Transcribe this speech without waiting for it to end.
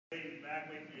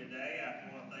today. I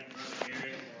want to thank Brother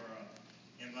Gary for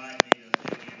inviting me to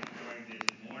sit in and join this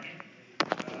morning.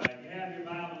 If you have your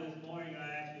Bible this morning, I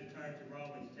ask you to turn to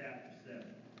Romans chapter 7.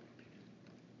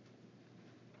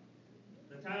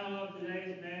 The title of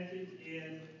today's message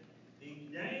is The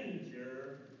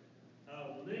Danger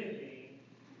of Living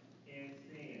in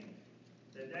Sin.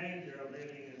 The danger of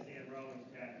living in sin, Romans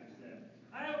chapter 7.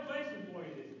 I have a question for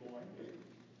you this morning.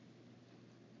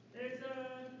 It's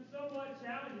a somewhat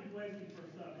challenging question for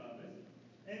some of us,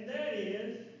 and that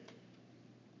is,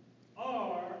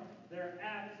 are there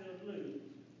absolute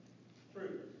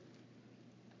truths?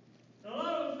 A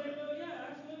lot of us say, well, yeah,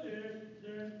 absolutely.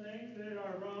 There's things that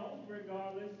are wrong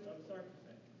regardless of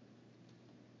circumstance.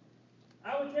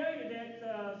 I would tell you that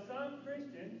some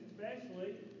Christians,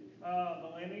 especially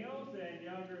millennials and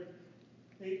younger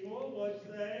people, would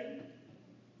say,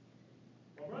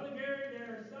 well, Brother Gary, there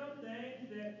are some things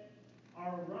that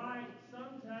are right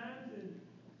sometimes, and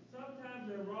sometimes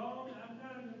they're wrong. I'm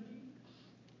kind of confused.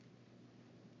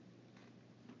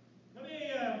 Let me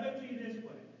put to you this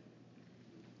way.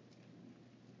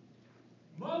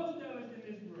 Most of us in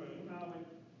this room, I would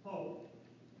hope,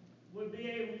 would be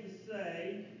able to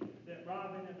say that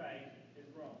robbing a bank is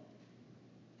wrong.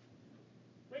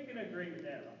 We can agree with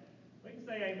that, right? We can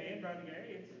say amen, Brother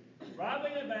Gary.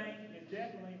 Robbing a bank is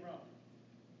definitely wrong.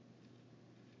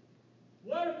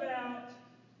 What about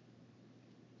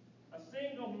a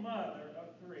single mother of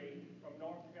 3 from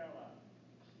North Carolina?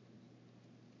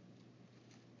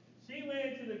 She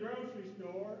went to the grocery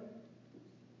store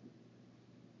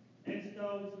and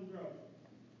stole some groceries.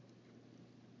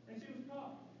 And she was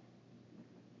caught.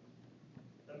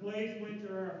 The police went to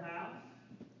her house,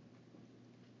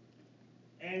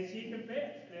 and she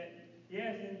confessed that,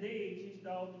 yes, indeed, she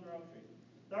stole the groceries.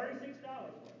 $36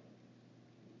 worth.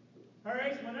 Her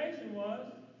explanation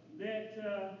was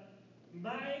that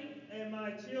me and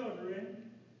my children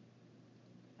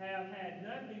have had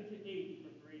nothing to eat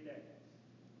for 3 days.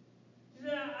 She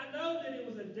said, I know that it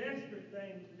was a desperate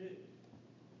thing to do,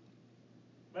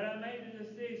 but I made the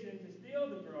decision to steal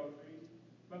the groceries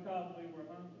because we were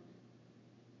hungry.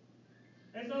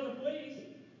 And so the police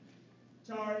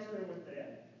charged her with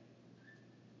that.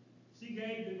 She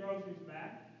gave the groceries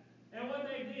back. And what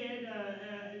they did,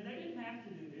 they didn't have to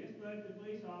do this, but the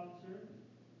police officer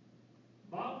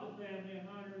bought the family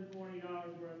 $140 worth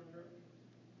of groceries.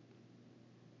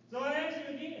 So I ask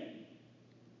you again,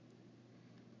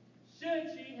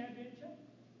 should she have been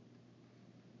charged?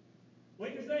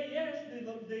 We can say, yes,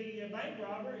 the bank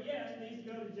robber, yes, needs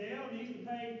to go to jail, needs to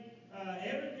pay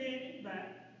every penny back,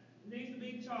 needs to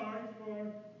be charged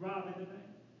for robbing the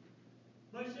bank.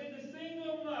 But should the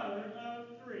single mother of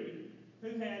 3 who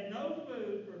had no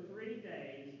food for 3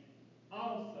 days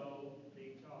also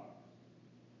be charged?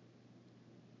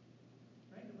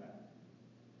 Think about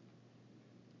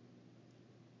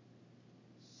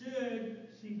it. Should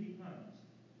she be punished?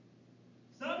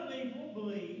 Some people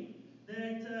believe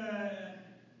that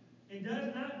it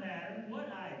does not matter what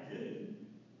I do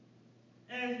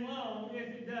as long as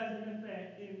it doesn't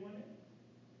affect anyone else.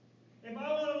 If I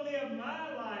want to live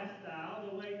my lifestyle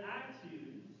the way I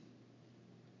choose,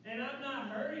 and I'm not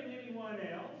hurting anyone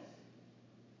else,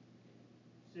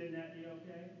 shouldn't that be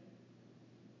okay?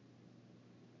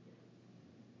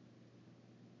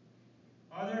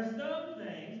 Are there some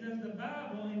things, does the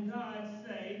Bible and God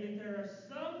say that there are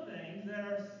some things that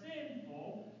are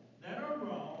sinful, that are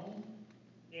wrong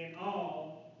in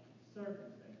all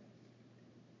circumstances?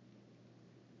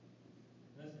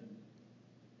 Listen,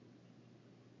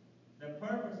 the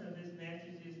purpose of this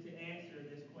message is to answer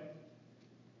this question.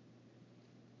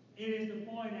 It is to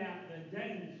point out the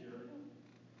danger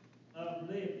of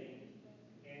living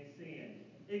in sin.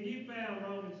 If you found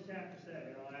Romans chapter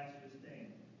 7, I'll ask you to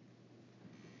stand.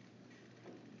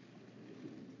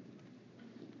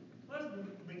 Let's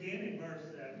begin in verse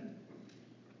 7.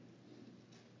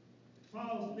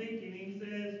 Paul speaking, he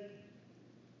says,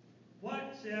 what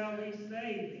shall we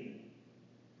say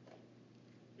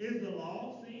then? Is the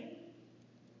law sin?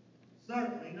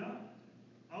 Certainly not.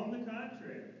 On the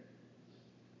contrary,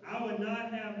 I would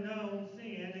not have known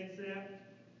sin except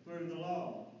through the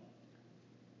law.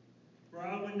 For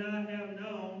I would not have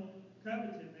known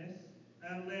covetousness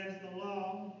unless the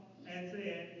law had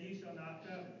said, you shall not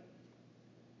covet.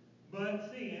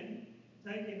 But sin,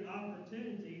 taking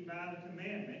opportunity by the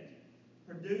commandment,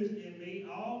 produced in me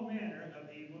all manner of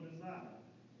evil desire.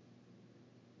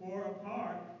 For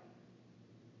apart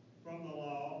from the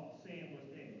law, sin was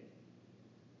dead.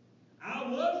 I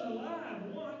was alive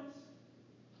once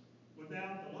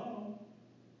without the law.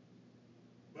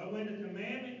 But when the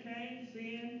commandment came,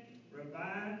 sin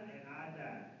revived and I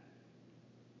died.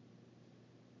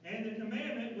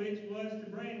 which was to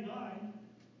bring life,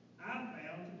 I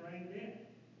found to bring death.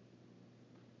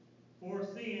 For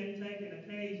sin, taking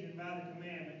occasion by the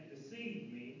commandment,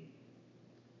 deceived me,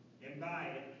 and by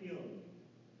it killed me.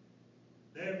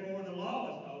 Therefore the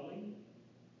law is holy,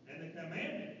 and the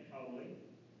commandment holy,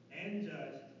 and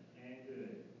just, and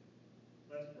good.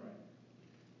 Let's pray.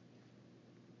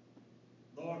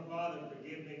 Lord, Father,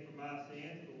 forgive me for my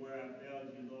sins, for where I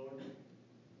failed you, Lord.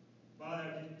 Father,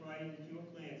 I just pray that you will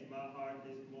cleanse my heart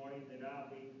this morning, that I'll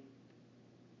be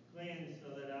cleansed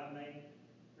so that I may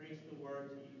preach the word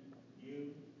to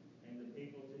you and the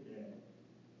people today.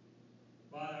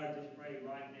 Father, I just pray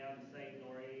right now that Satan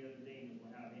or any other demons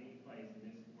will have any place in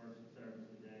this worship service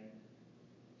today.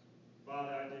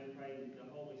 Father, I just pray that the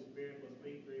Holy Spirit will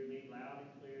speak through me loud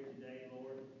and clear today,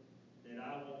 Lord, that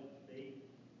I won't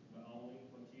speak, but only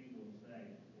what you will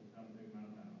say will come through my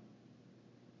mouth.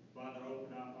 Father, open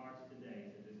our hearts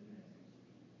today to this message.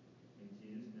 In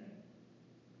Jesus' name,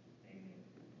 amen.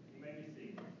 You may be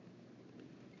seated.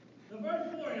 The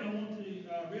first point I want to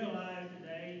realize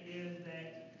today is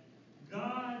that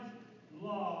God's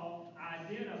law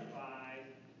identifies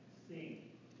sin.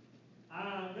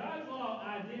 God's law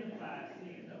identifies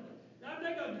sin. Now, I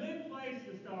think a good place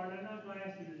to start, I'm not going to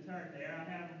ask you to turn there, I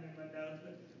have them in my notes,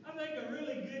 but I think a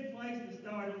really good place to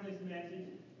start on this message,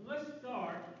 let's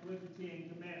start with the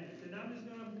Ten Commandments. And I'm just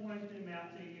going to point them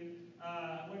out to you.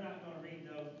 We're not going to read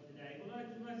those today, but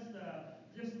let's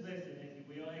just listen, if you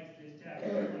will. Exodus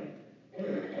chapter 20.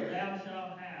 Thou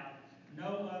shalt have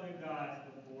no other gods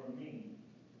before me.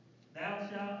 Thou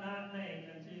shalt not make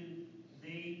unto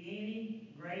thee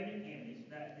any graven image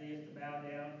that is to bow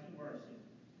down to worship.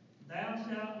 Thou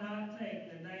shalt not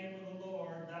take the name of the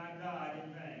Lord thy God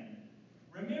in vain.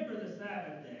 Remember the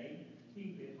Sabbath day,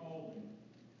 keep it holy.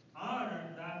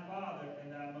 Honor thy father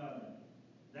and thy mother.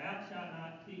 Thou shalt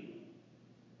not kill.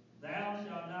 Thou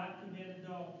shalt not commit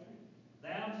adultery.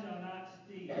 Thou shalt not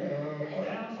steal.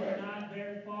 Thou shalt not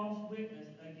bear false witness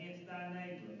against thy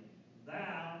neighbor.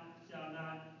 Thou shalt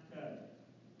not covet.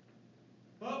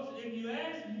 Folks, if you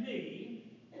ask me,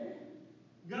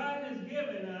 God has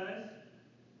given us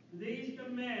these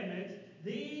commandments.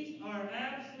 These are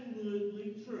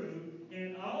absolutely true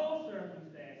in all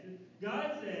circumstances.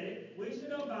 God said it. We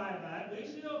should abide by it.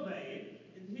 We should obey it.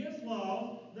 It's His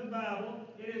laws, the Bible.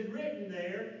 It is written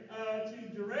there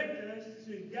to direct us,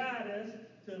 to guide us,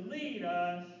 to lead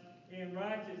us in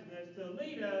righteousness, to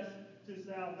lead us to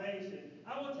salvation.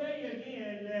 I will tell you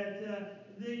again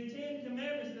that the Ten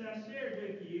Commandments that I shared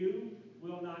with you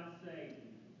will not save you.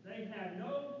 They have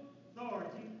no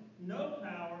authority, no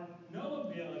power, no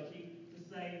ability to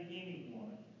save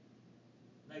anyone.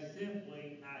 They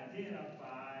simply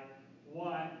identify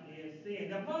what is sin.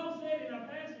 Now, Paul said in our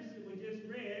passage that we just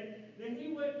read that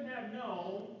he wouldn't have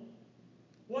known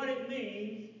what it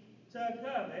means to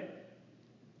covet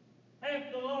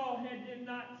if the law did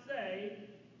not say,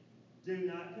 do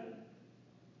not covet.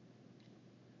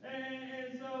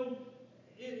 And so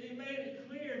it made it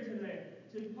clear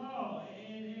to Paul.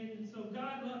 And so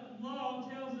God's law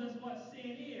tells us what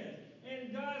sin is.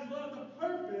 And God's law, the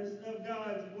purpose of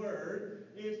God's word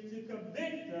is to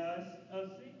convict us of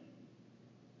sin.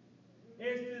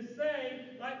 Is to say,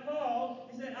 like Paul,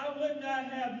 he said, I would not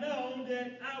have known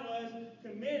that I was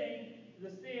committing the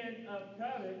sin of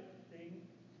coveting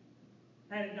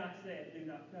had it not said, do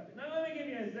not covet. Now let me give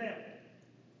you an example.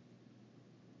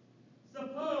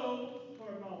 Suppose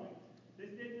for a moment,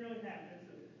 this didn't really happen,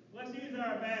 so let's use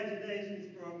our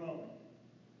imaginations for a moment.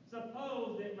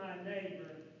 Suppose that my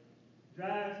neighbor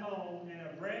drives home in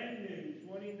a brand new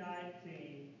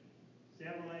 2019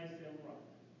 Chevrolet Silverado.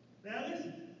 Now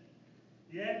listen,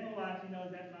 you ask my wife, she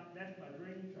knows that's my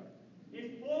dream truck.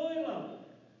 It's fully loaded.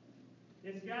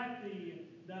 It's got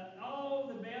all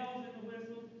the bells and the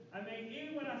whistles. I mean,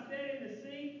 even when I sat in the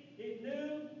seat, it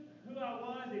knew who I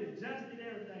was. It adjusted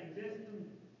everything just for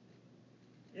me.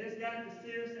 It's got the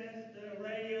Sirius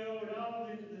radio and all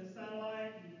the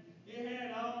satellite. It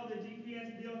had all the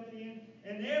GPS built in,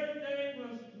 and everything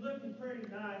was looking pretty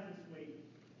nice and sweet.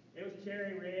 It was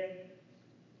cherry red.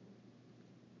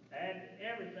 Had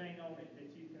everything on it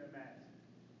that you can imagine.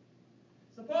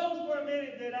 Suppose for a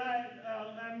minute that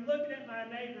I'm looking at my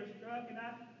neighbor's truck and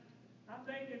I'm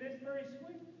thinking it's pretty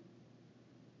sweet.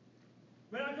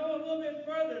 But I go a little bit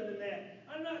further than that.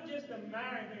 I'm not just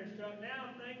admiring his truck. Now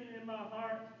I'm thinking in my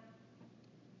heart,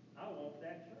 I want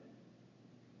that truck.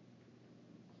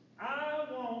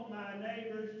 I want my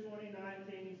neighbor's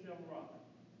 2019 Silverado.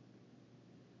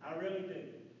 I really do.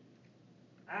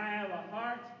 I have a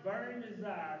heart's burning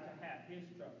desire to have his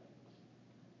truck.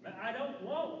 But I don't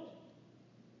want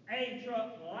a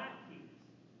truck like his.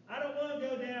 I don't want to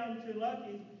go down to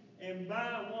Lucky's and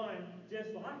buy one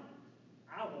just like it.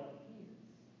 I want his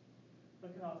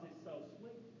because it's so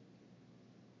sweet.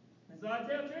 And so I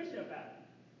tell Tricia about it.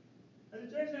 I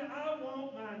said, Tricia, I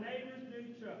want my neighbor's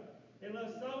new truck. It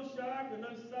looks so sharp, it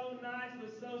looks so nice, it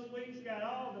looks so sweet, it's got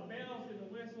all the bells and the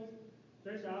whistles.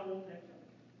 Tricia, I want that truck.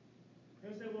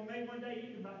 He'll say, well, maybe one day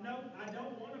you can buy. No, I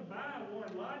don't want to buy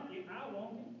one like it. I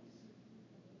want it.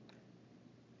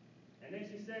 And then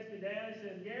she sets me down and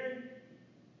says, Gary,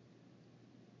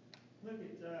 look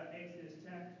at Exodus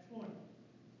chapter 20.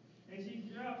 And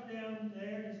she drops down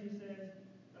there and she says,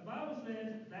 the Bible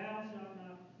says, thou shalt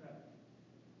not covet.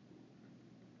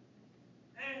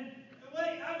 And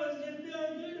wait, I was just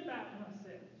feeling good about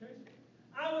myself, church.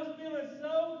 I was feeling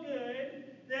so good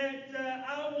that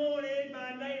I wanted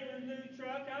my neighbor's new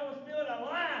truck. I was feeling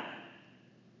alive.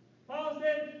 Paul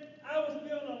said, I was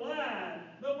feeling alive.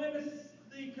 But when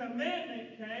the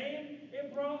commandment came,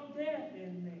 it brought death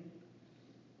in me.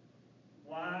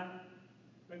 Why?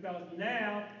 Because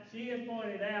now she has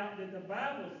pointed out that the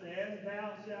Bible says,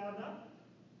 thou shalt not.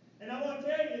 And I want to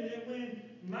tell you that when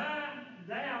my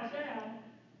thou shalt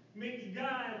meets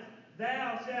God's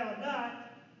thou shalt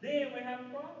not, then we have a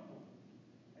problem.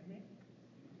 Amen.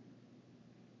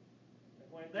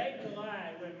 When they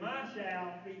collide, when my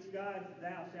shall meets God's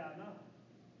thou shalt not,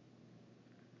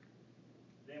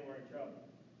 then we're in trouble.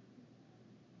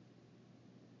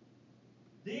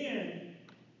 Then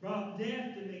brought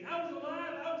death to me. I was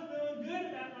alive. I was feeling good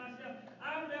about myself.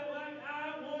 I felt like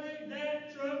I wanted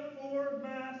that truck for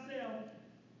myself.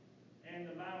 And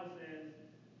the Bible says,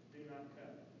 do not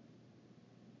covet.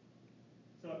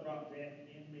 So it brought death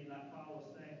in me, like Paul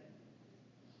was saying.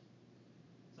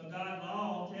 So God's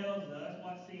law tells us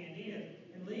what sin is.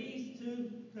 It leads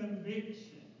to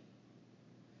conviction.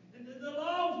 The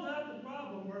law is not the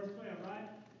problem, verse 12, right?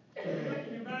 So you look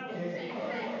in your Bible and see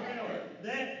verse 12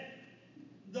 that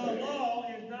the law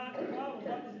is not the problem.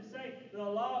 What does it say? The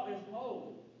law is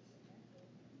holy.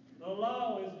 The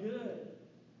law is good.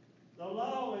 The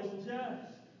law is just.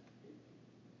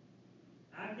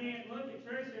 I can't look at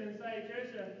Tricia and say,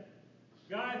 Tricia,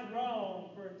 God's wrong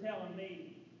for telling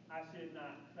me I should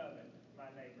not covet my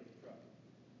neighbor's truck.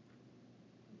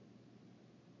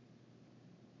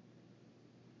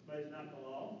 But it's not the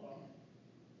law's fault.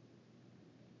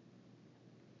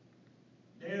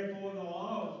 Therefore, the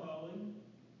law is holy,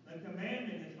 the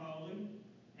commandment is holy,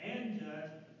 and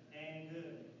just, and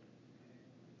good.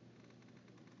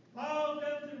 Paul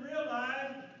comes to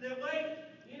realize that, wait,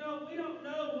 we don't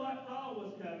know what Paul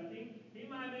was coveting. He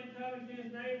might have been coveting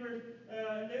his neighbor's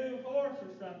new horse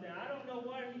or something. I don't know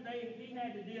what he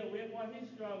had to deal with, what his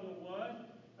struggle was.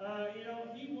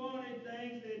 He wanted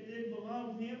things that didn't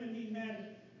belong to him, and he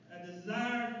had a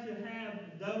desire to have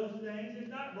those things. It's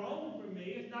not wrong for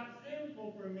me. It's not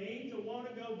sinful for me to want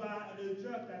to go buy a new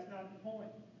truck. That's not the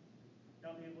point.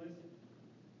 Don't you listen?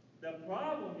 The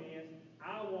problem is,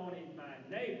 I wanted my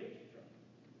neighbor's truck.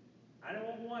 I don't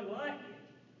want one like it.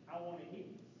 I wanted his.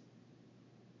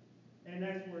 And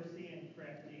that's where sin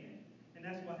crept in. And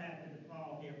that's what happened to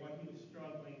Paul here, what he was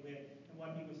struggling with and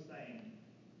what he was saying.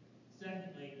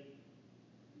 Secondly,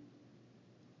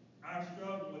 our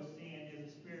struggle with sin is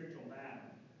a spiritual battle.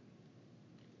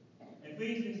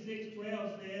 Ephesians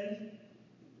 6:12 says,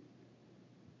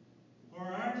 for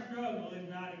our struggle is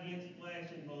not against flesh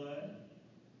and blood,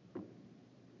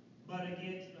 but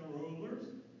against the rulers,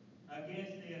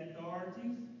 against the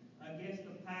authorities, against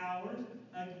the powers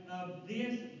of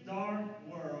this dark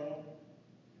world,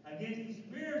 against the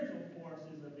spiritual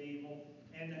forces of evil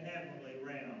in the heavenly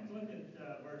realms. Look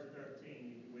at verse 13, if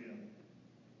you will.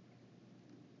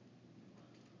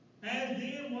 Has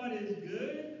then what is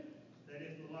good, that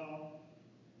is the law,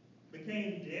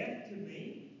 became death to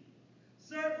me?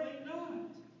 Certainly not.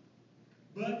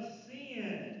 But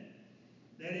sin,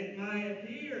 that it might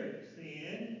appear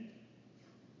sin,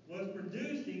 was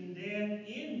producing death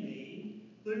in me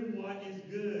through what is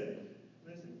good.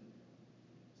 Listen.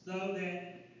 So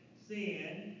that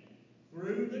sin,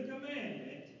 through the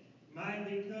commandment, might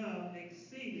become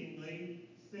exceedingly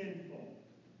sinful.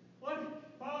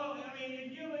 What Paul,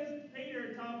 if you listen,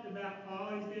 Peter talked about Paul.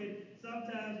 He said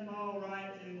sometimes Paul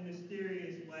writes in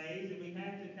mysterious ways, and we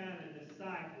have to kind of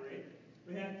decipher it.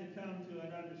 We have to come to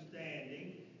an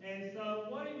understanding. And so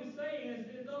what he was saying is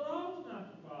that the law's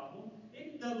not the problem.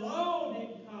 The law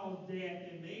didn't cause death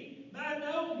in me. By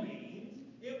no means.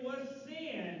 It was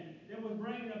sin that was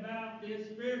bringing about this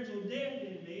spiritual death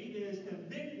in me, that is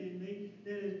convicting me,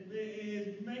 that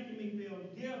is making me feel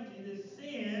guilty, this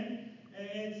sin.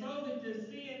 And so that the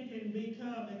sin can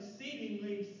become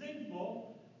exceedingly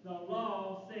sinful, the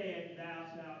law said, thou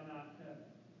shalt not covet.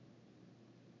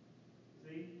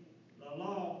 See? The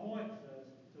law pointed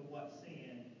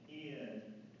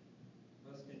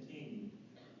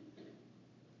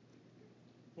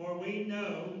we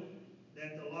know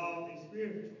that the law is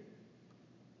spiritual.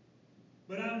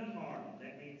 But I'm carnal.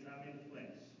 That means I'm in the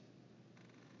flesh.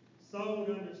 Sold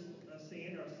under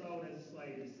sin, or sold as a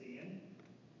slave to sin.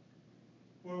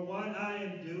 For what I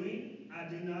am doing, I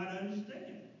do not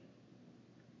understand.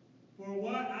 For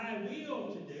what I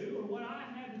will to do, or what I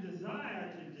have a desire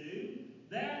to do,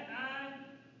 that I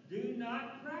do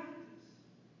not practice.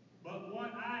 But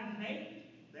what I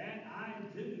hate, that I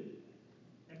do.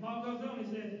 And Paul goes on,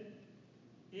 he says,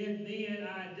 if then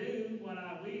I do what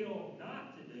I will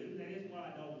not to do, that is what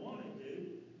I don't want to do,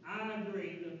 I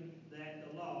agree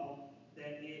that the law,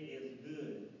 that it is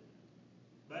good.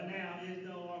 But now it is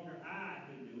no longer I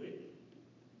who do it,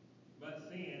 but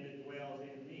sin that dwells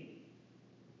in me.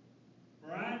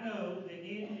 For I know that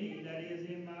in me, that is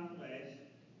in my flesh,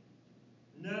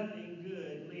 nothing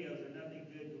good lives, or nothing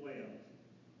good dwells.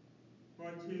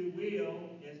 For to will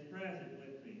is present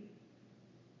with me.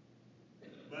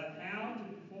 But how to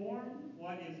perform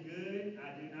what is good,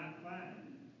 I do not find.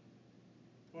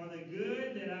 For the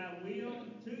good that I will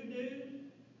to do,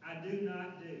 I do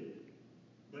not do.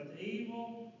 But the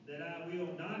evil that I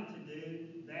will not to do,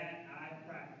 that I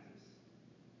practice.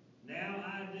 Now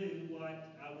I do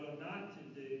what I will not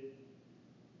to do.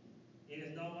 It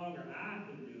is no longer I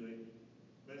who do it,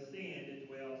 but sin that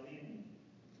dwells in me.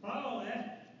 Paul,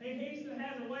 he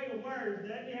has a way of words,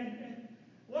 doesn't he?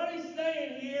 What he's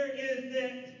saying here is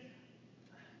that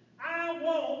I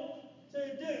want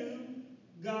to do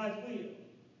God's will.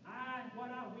 What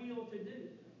I will to do.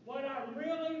 What I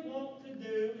really want to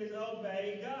do is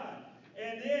obey God.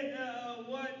 And then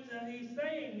what he's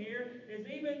saying here is,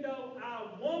 even though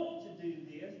I want to do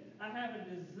this, I have a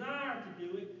desire to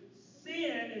do it,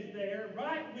 sin is there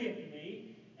right with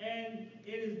me, and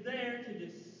it is there to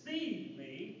deceive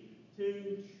me,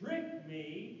 to trick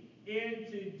me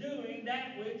into doing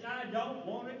that which I don't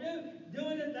want to do,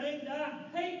 doing the things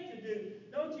I hate to do.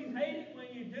 Don't you hate it when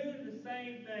you do the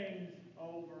same things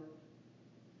over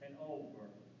and over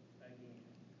again?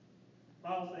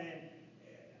 Paul saying,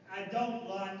 I don't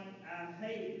like it. I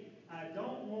hate it. I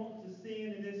don't want to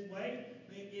sin in this way.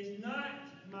 It's not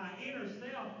my inner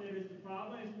self that is the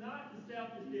problem. It's not the self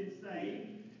that's been saved.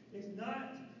 It's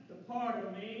not the part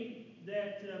of me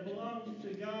that belongs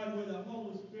to God, where the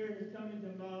Holy Spirit has come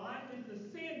into my life. It's the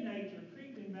sin nature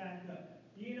creeping back up.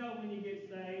 You know, when you get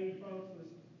saved, folks,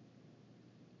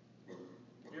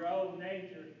 your old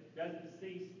nature doesn't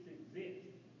cease to exist,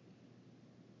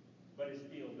 but it's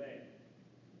still there.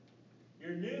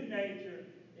 Your new nature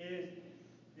is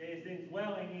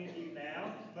indwelling in you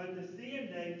now, but the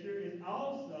sin nature is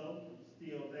also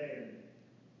still there.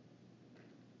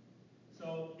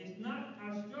 So it's not,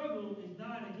 our struggle is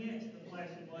not against the flesh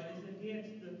and blood, it's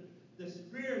against the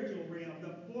spiritual realm,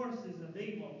 the forces of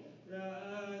evil,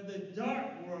 the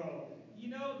dark world. You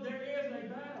know, there is a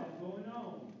battle going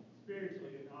on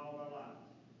spiritually in all our lives.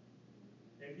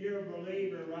 If you're a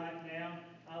believer right now,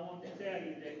 I want to tell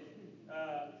you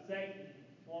that Satan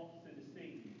wants to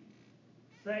deceive you.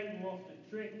 Satan wants to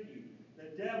trick you.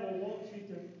 The devil wants you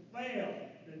to fail.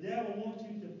 The devil wants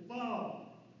you to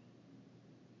fall.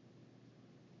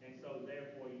 And so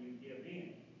therefore you give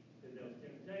in to those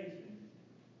temptations.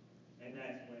 And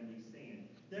that's when we sin.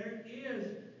 There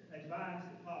is advice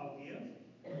that Paul gives.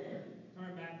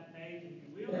 Turn back the page,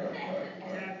 if you will.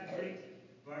 Chapter 6,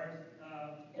 verse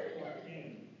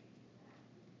 14.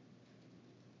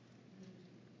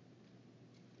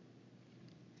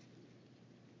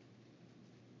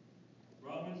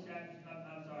 Romans chapter,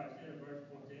 I'm sorry, I said verse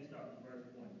 14, start with verse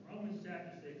 1. Romans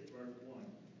chapter 6, verse 1.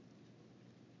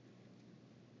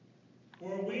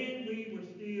 For when we were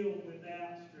still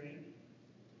without strength,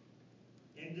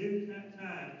 in due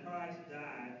time Christ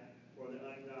died for the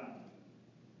ungodly.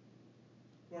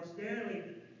 For scarcely,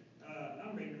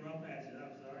 I'm reading the wrong passage,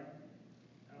 I'm sorry.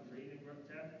 I was reading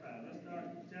chapter 5. Let's start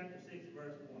chapter 6,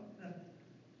 verse 1.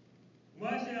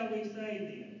 What shall we say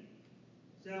then?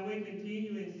 Shall we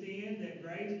continue in sin that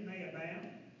grace may abound?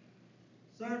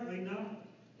 Certainly not.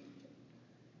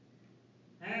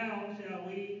 How shall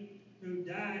we who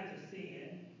died to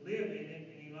sin live in it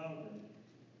any longer?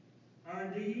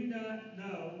 Or do you not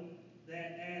know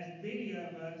that as many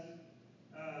of us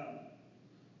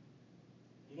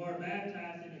were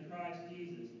baptized into Christ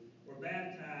Jesus, were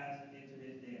baptized into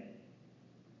his death?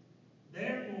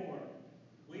 Therefore,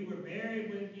 we were buried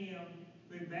with him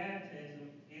through baptism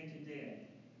into death,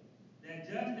 that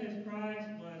just as Christ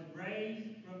was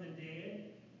raised from the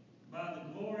dead by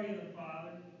the glory of the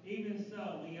Father, even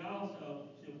so we also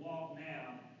should walk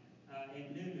now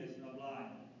in newness of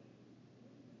life.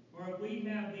 For if we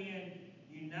have been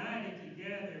united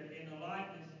together in the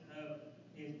likeness of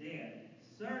his death,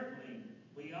 certainly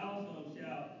we also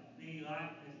shall be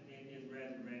likeness in his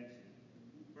resurrection.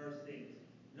 Verse 6.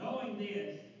 Knowing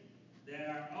this, that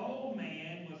our old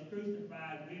man was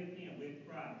crucified with him, with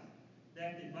Christ,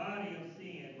 that the body of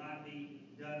sin might be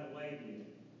done away with,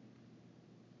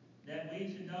 that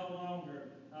we should no longer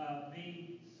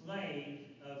be slaves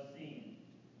of sin.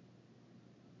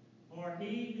 For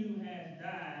he who has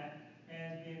died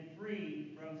has been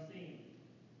freed from sin.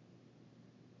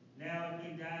 Now if we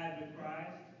died with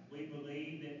Christ, we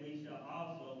believe that we shall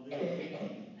also live with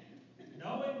him.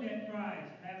 Knowing that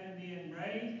Christ, having been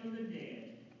raised from the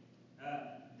dead,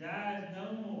 dies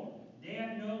no more.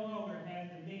 Death no longer has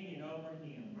dominion over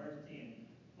him. Verse 10.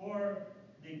 For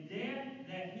the death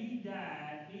that he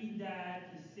died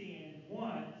to sin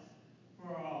once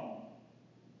for all.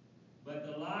 But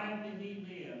the life that he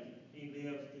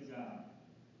lives to God.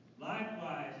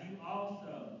 Likewise, you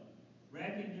also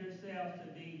reckon yourselves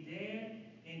to be dead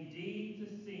indeed to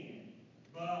sin,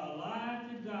 but alive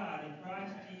to God in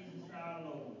Christ Jesus our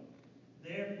Lord.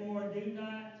 Therefore, do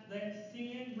not let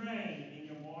sin reign in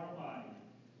your mortal body,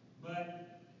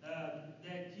 but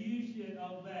that you should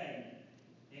obey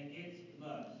in its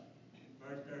lust.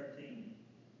 Verse 13.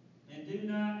 And do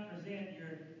not present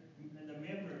the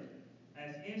members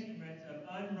as instruments of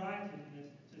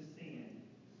unrighteousness to sin,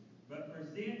 but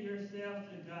present yourselves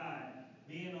to God,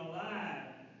 being alive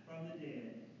from the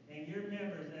dead, and your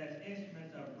members as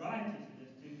instruments of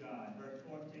righteousness to God. Verse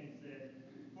 14 says,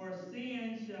 for sin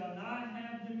shall not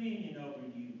have dominion over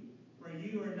you, for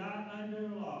you are not under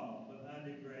law, but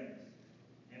under grace.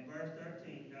 And verse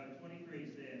 23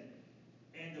 says,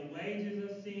 and the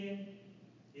wages of sin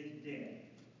is death,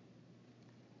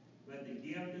 but the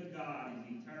gift of God is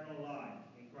eternal life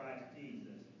in Christ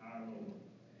Jesus our Lord.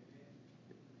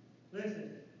 Listen,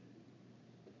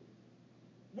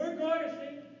 we're going to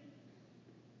sin.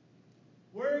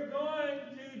 We're going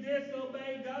to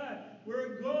disobey God.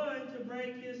 We're going to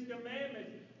break his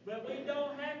commandments. But we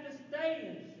don't have to stay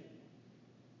in sin.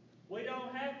 We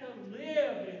don't have to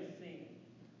live in sin.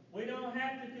 We don't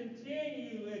have to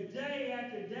continue day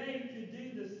after day to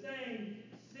do the same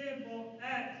sinful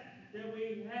acts that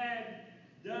we had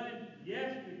done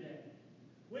yesterday.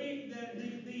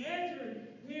 The answer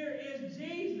here is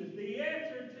Jesus. The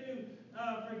answer to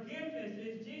forgiveness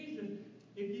is Jesus.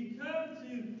 If you come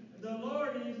to the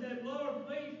Lord and you say, Lord,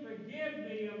 please forgive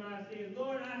me of my sins.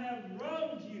 Lord, I have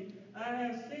wronged you. I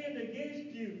have sinned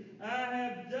against you. I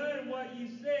have done what you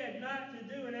said not to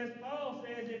do. And as Paul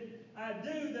says, if I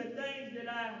do the things that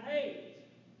I hate,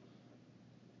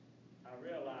 I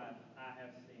realize I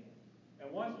have sinned.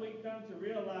 And once we come to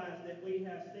realize that we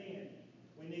have sinned,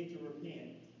 we need to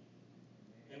repent.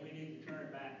 And we need to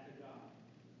turn back to God.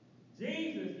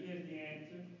 Jesus is the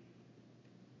answer.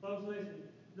 Folks, listen.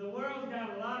 The world's got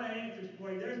a lot of answers for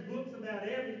you. There's books about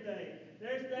everything.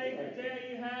 There's things that tell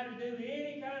you how to do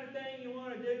any kind of thing you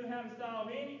want to do, how to solve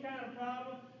any kind of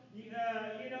problem. We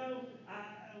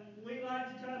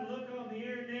like to try to look on the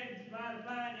internet and try to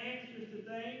find answers to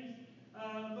things.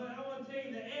 But I want to tell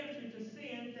you the answer to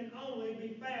sin can only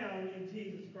be found in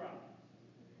Jesus Christ.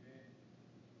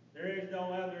 There is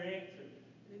no other answer.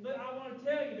 But I want to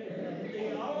tell you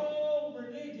that all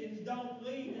religions don't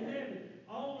lead to heaven.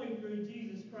 Only through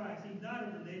Jesus Christ. He's not a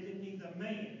religion, he's a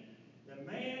man. The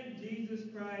man, Jesus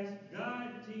Christ,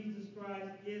 God, Jesus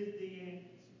Christ, is the answer.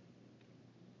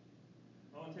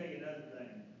 I want to tell you another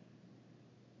thing.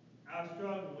 Our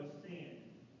struggle with sin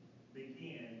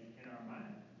begins in our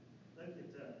mind. Look at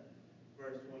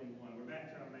verse 21. We're back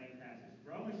to our main passage.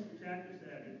 Romans chapter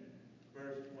 7,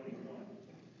 verse 21.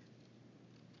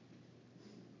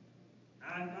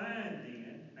 I find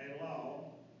then a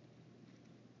law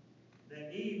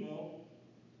that evil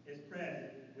is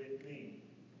present with me.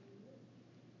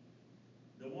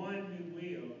 The one who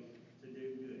wills to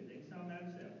do good. He's talking about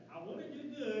himself. I want to do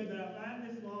good, but I find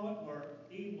this law at work.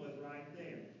 Evil is right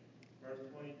there. Verse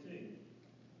 22.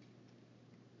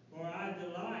 For I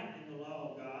delight in the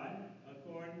law of God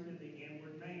according to the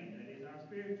inward man, that is our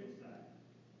spiritual side.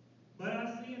 But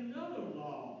I see another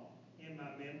law in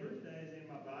my members, that is in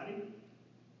my body,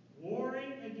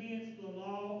 warring against the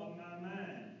law of my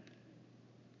mind,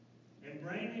 and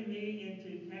bringing me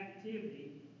into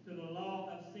captivity to the law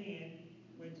of sin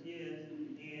which is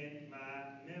in my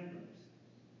members.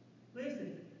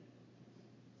 Listen.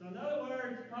 So in other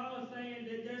words, Paul is saying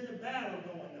that there's a battle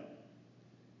going on.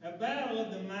 A battle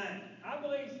of the mind. I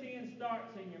believe sin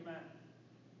starts in your mind.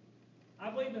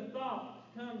 I believe the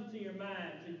thought comes to your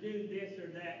mind to do this or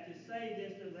that, to say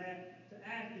this or that, to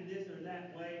act in this or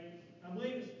that way. I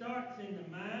believe it starts in the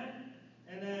mind.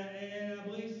 And I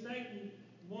believe Satan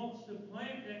wants to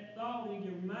plant that thought in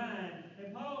your mind.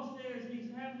 And Paul says he's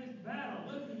having this battle.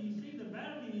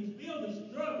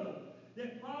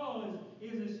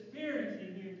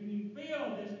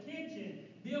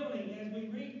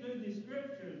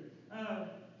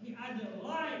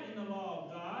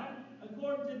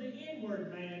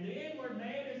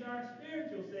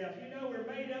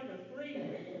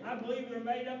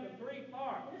 made up of three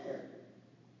parts.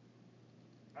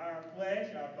 Our flesh,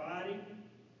 our body,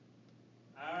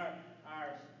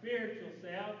 our spiritual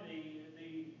self, the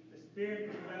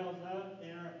spirit that dwells up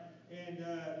in our, and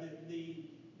the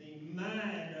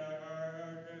mind,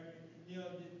 that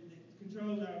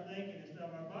controls our thinking and stuff.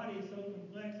 Our body is so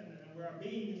complex, and where our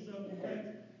being is so complex.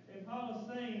 And Paul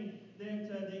is saying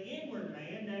that the inward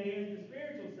man, that is the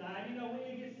spiritual side, when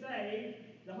you get saved,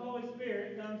 the Holy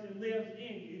Spirit comes and lives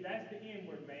in you. That's the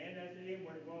inward man. That's the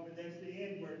inward woman. That's the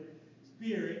inward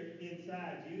spirit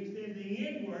inside you. He says the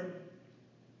inward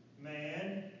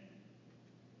man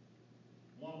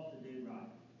wants to do right.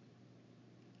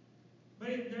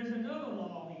 But there's another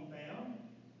law he found,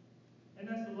 and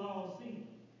that's the law of sin.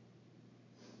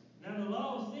 Now, the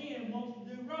law of sin wants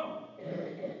to do wrong.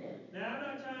 Now, I'm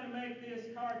not trying to make this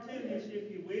cartoonish,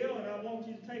 if you will, and I want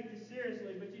you to take this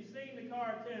seriously, but you've seen the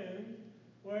cartoons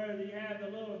where you have the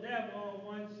little devil on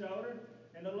one shoulder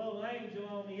and the little angel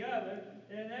on the other,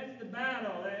 and that's the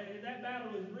battle. That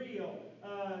battle is real.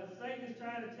 Satan's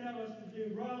trying to tell us to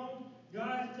do wrong.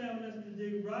 God's telling us to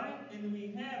do right, and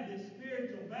we have this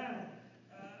spiritual battle.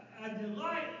 I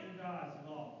delight in God's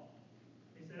law.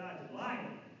 He said, I delight in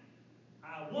it.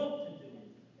 I want to do it.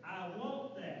 I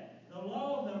want that. The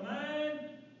law of the mind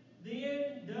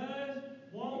then does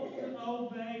want to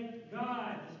obey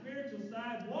God. The spiritual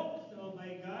side wants to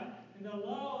obey God. And the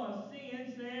law of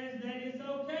sin says that it's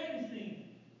okay to sin.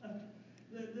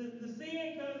 The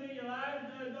sin comes in your life.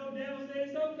 The devil says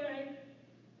it's okay.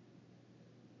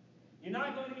 You're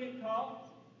not going to get caught.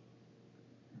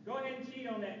 Go ahead and cheat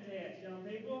on that test, young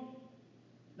people.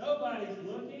 Nobody's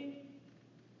looking.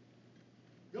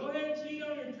 Go ahead and cheat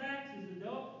on your taxes,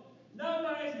 adult.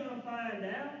 Nobody's going to find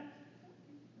out.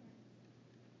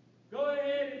 Go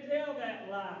ahead and tell that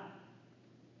lie.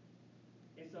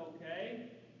 It's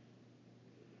okay.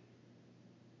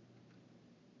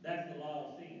 That's the law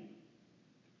of sin.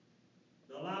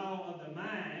 The law of the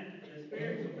mind, the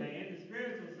spiritual man, the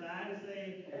spiritual side is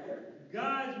saying,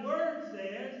 God's word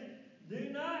says, do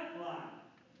not lie.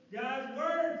 God's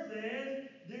word says,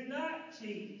 do not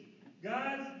cheat.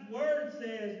 God's word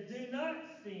says, do not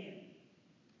sin.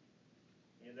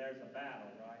 And there's a battle,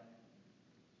 right?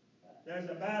 There's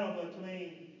a battle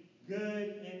between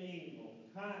good and evil,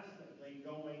 constantly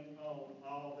going on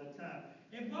all the time.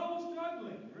 And Paul was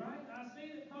struggling, right? I see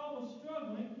that Paul was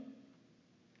struggling.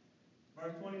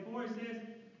 Verse 24, he says,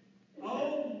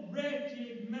 O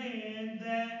wretched man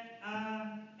that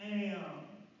I am.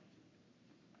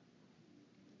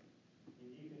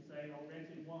 And you can say, O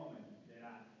wretched woman that I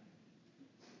am.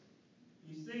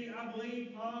 You see, I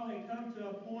believe Paul had come to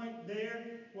a point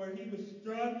there where he was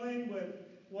struggling with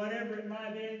whatever it might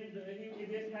have been. In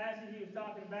this passage, he was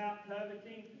talking about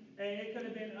coveting. And it could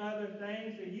have been other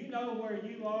things. And you know where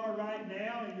you are right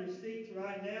now in your seats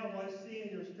right now, what sin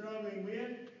you're struggling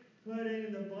with. Put it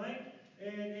in the blank.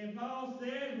 And Paul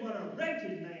said, what a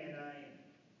wretched man I am.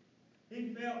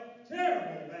 He felt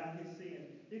terrible about his sin.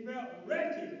 He felt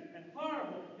wretched and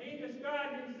horrible. He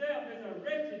described himself as a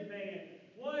wretched man.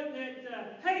 One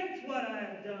that hates what I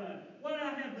have done, what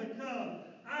I have become.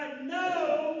 I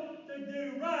know to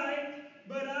do right,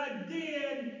 but I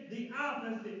did the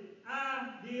opposite.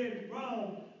 I did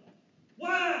wrong.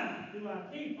 Why do I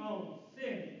keep on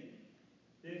sinning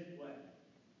this way?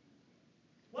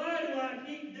 Why do I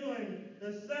keep doing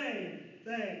the same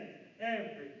thing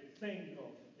every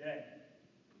single day?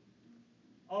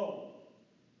 Oh,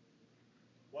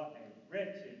 what a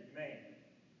wretched man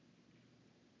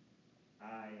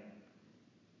I am.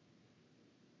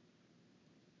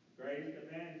 Greatest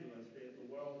evangelist that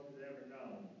the world has ever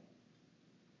known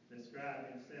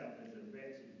described himself as a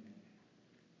wretched man.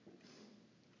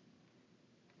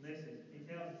 Listen, he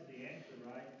tells us the answer,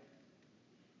 right?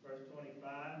 Verse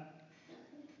 25.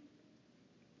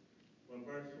 Well,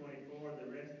 verse 24,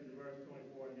 the rest of the verse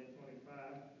 24 and then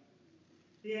 25.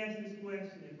 He asks this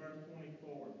question in verse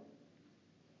 24.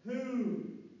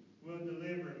 Who will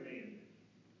deliver me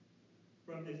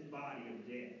from this body of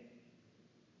death?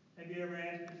 Have you ever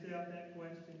asked yourself that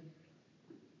question?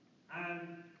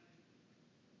 I'm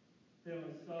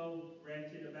feeling so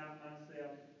wretched about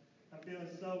myself. I'm feeling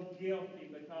so guilty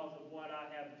because of what I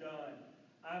have done.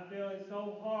 I'm feeling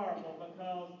so horrible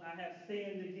because I have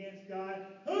sinned against God.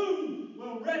 Who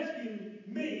will rescue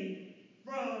me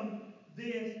from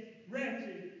this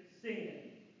wretched sin?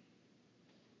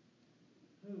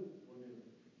 Who will do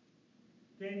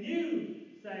it? Can you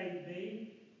save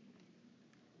me?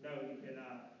 No, you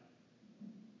cannot.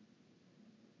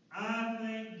 I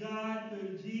thank God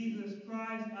through Jesus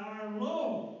Christ our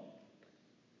Lord.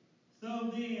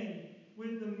 So then,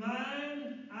 with the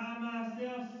mind, I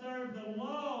myself serve the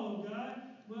law of God,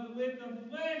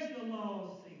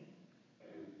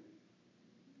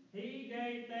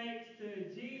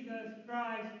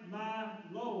 Christ, my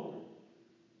Lord.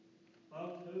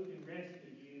 Folks, who can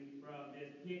rescue you from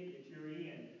this pit that you're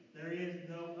in? There is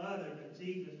no other but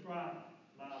Jesus Christ,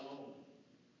 my Lord.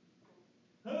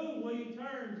 Who will you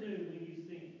turn to when you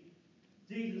sin?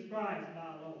 Jesus Christ,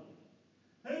 my Lord.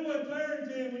 Who will turn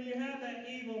to when you have that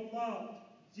evil thought?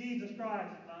 Jesus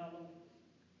Christ, my Lord.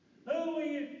 Who will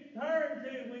you turn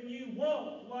to when you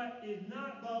want what does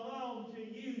not belong to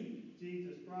you?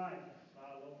 Jesus Christ, my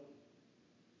Lord.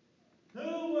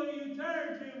 Who will you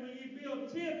turn to when you feel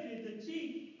tempted to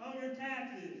cheat on your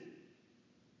taxes?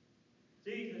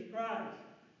 Jesus Christ,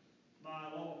 my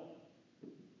Lord.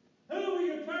 Who will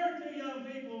you turn to, young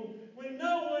people, when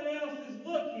no one else is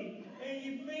looking and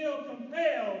you feel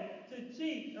compelled to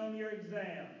cheat on your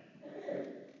exam?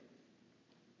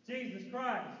 Jesus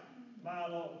Christ, my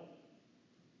Lord.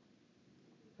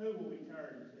 Who will we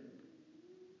turn to?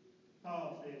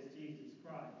 Paul says, Jesus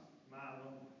Christ, my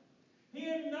Lord. He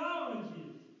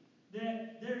acknowledges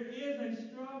that there is a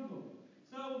struggle.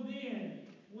 So then,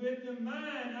 with the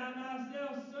mind, I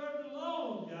myself serve the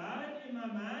law of God in my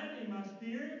mind, in my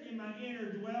spirit, in my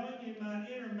inner dwelling, in my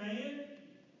inner man.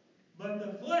 But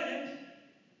the flesh,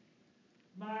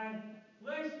 my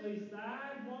fleshly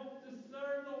side, wants to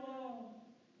serve the law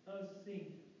of sin.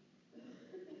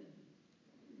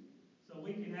 So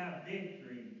we can have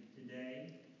victory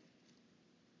today.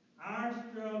 Our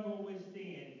struggle with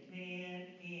sin can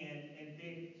end in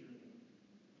victory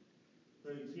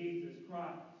through Jesus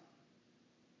Christ,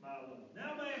 my Lord.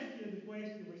 Now I'm going to ask you the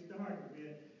question we started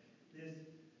with this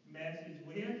message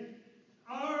with.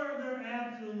 Are there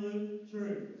absolute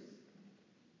truths?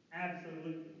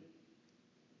 Absolutely.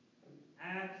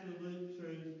 Absolute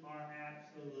truths are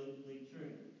absolutely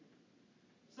true.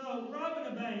 So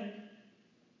robbing a bank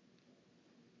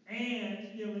and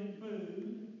stealing food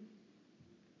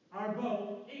are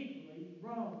both equally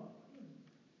wrong.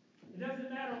 It doesn't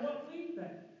matter what we think.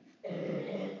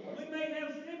 We may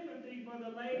have sympathy for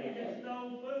the lady that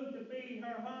stole food to feed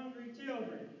her hungry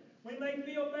children. We may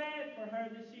feel bad for her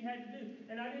that she had to do.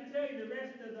 And I didn't tell you the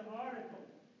rest of the article.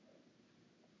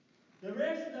 The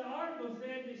rest of the article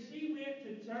said that she went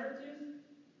to churches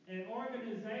and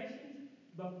organizations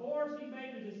before she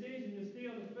made the decision to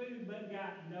steal the food but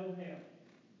got no help.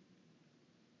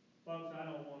 Folks, I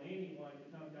don't want anyone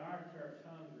to come to our church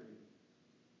hungry,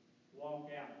 walk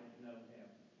out with no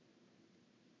help.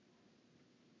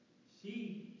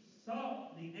 She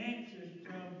sought the answers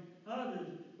from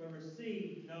others but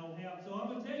received no help. So I'm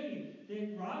going to tell you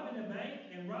that robbing a bank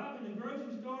and robbing the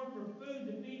grocery store for food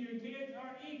to feed your kids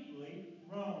are equally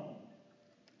wrong.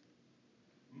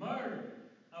 Murder,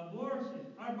 abortion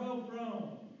are both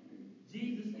wrong.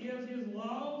 Jesus gives his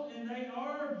laws and they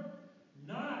are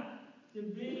not to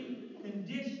be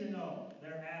conditional.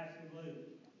 They're absolute.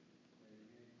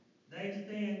 They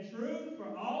stand true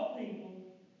for all people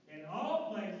in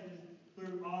all places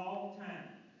through all time.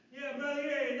 Yeah, Brother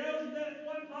Gary,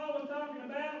 what Paul was talking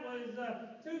about was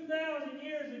 2,000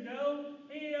 years ago.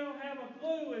 He don't have a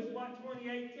clue as what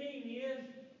 2018 is.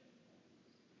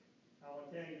 I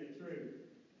want to tell you the truth.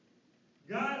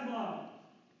 God's laws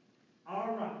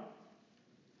are right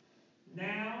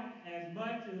now as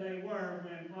much as they were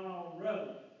when Paul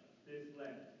wrote this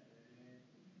letter.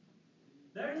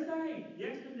 They're the same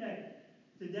yesterday,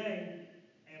 today,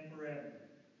 and forever.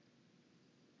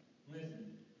 Listen,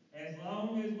 as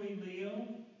long as we live,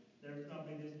 there's going to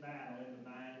be this battle in the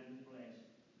mind and the flesh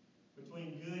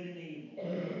between good and evil.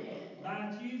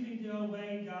 By choosing to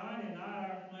obey God and not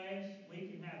our flesh, we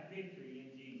can have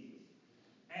victory in Jesus.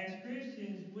 As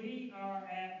Christians, we are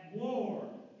at war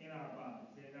in our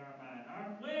bodies and in our mind.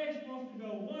 Our flesh wants to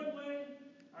go one way,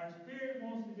 our spirit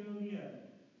wants to go the other.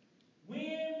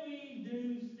 When we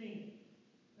do sin,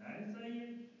 I didn't say you,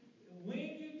 when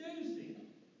you do sin,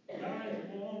 God is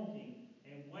wanting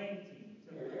and waiting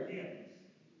to forgive us.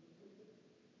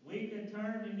 We can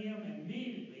turn to him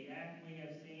immediately after we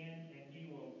have sinned and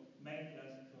he will make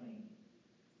us clean.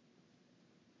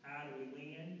 How do we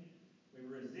win?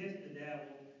 We resist the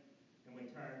devil and we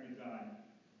turn to God.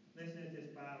 Listen to this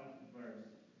final verse.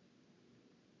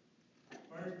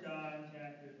 1 John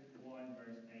chapter 1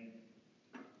 verse 8.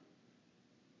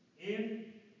 If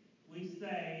we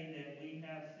say that we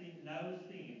have no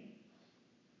sin,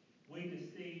 we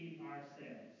deceive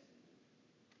ourselves,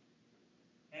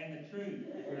 and the truth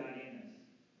is not in us.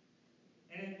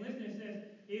 And listen, it says,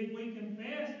 if we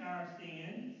confess our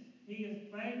sins, he is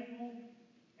faithful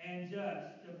and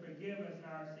just to forgive us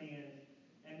our sins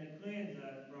and to cleanse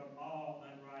us from all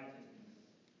unrighteousness.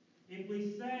 If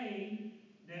we say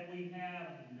that we have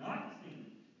not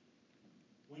sinned,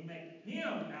 we make him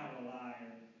out a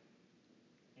liar,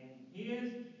 and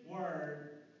his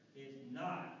word is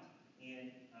not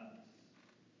in us.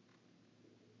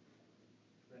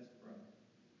 Let's pray.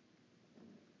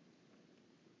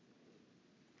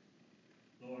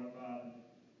 Lord Father,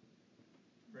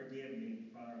 forgive me,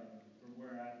 Father, for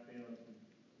where I failed you.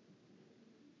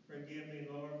 Forgive me,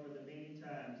 Lord, for the many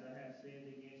times I have sinned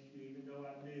against you, even though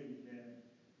I knew better.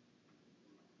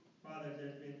 Father,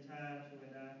 there's been times